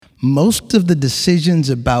Most of the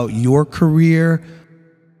decisions about your career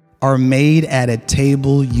are made at a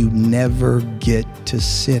table you never get to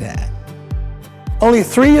sit at. Only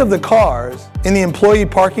 3 of the cars in the employee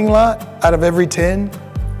parking lot out of every 10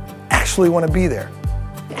 actually want to be there.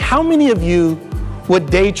 How many of you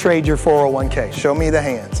would day trade your 401k? Show me the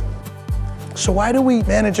hands. So why do we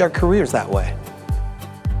manage our careers that way?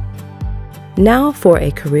 Now for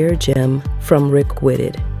a career gem from Rick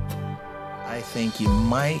Whitted. I think you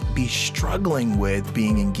might be struggling with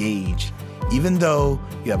being engaged. Even though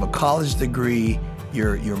you have a college degree,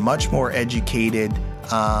 you're much more educated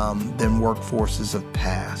than workforces of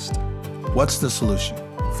past. What's the solution?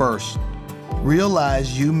 First,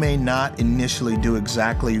 realize you may not initially do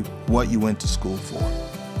exactly what you went to school for.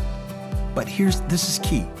 But this is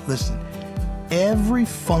key. Listen, every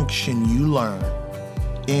function you learn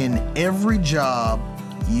in every job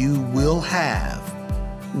you will have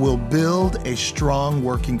will build a strong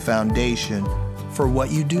working foundation for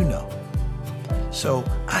what you do know. So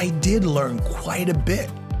I did learn quite a bit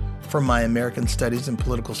from my American Studies and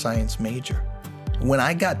Political Science major. When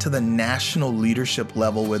I got to the national leadership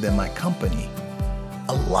level within my company,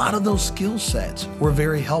 a lot of those skill sets were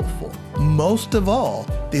very helpful. Most of all,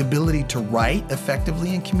 the ability to write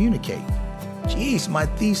effectively and communicate. Geez, my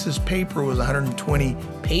thesis paper was 120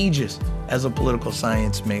 pages as a political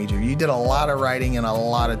science major. You did a lot of writing and a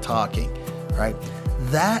lot of talking, right?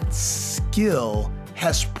 That skill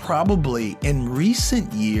has probably, in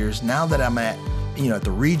recent years, now that I'm at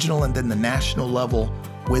the regional and then the national level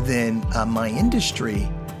within my industry,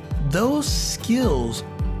 those skills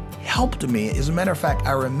helped me. As a matter of fact,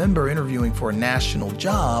 I remember interviewing for a national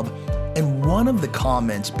job, and one of the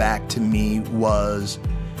comments back to me was,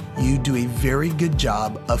 you do a very good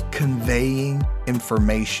job of conveying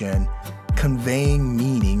information, conveying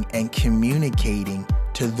meaning, and communicating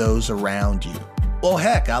to those around you. Well,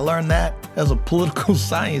 heck, I learned that as a political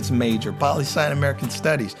science major, poli-sci and American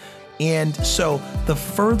Studies. And so the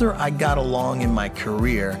further I got along in my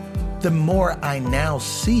career, the more I now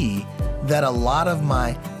see that a lot of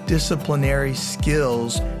my disciplinary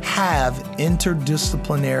skills have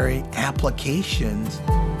interdisciplinary applications.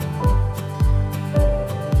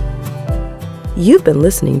 You've been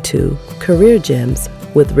listening to Career Gems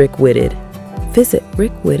with Rick Whitted. Visit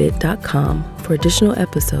rickwhitted.com for additional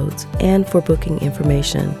episodes and for booking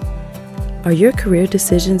information. Are your career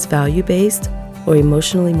decisions value-based or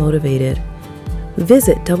emotionally motivated?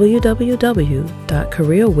 Visit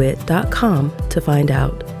www.careerwit.com to find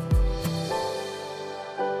out.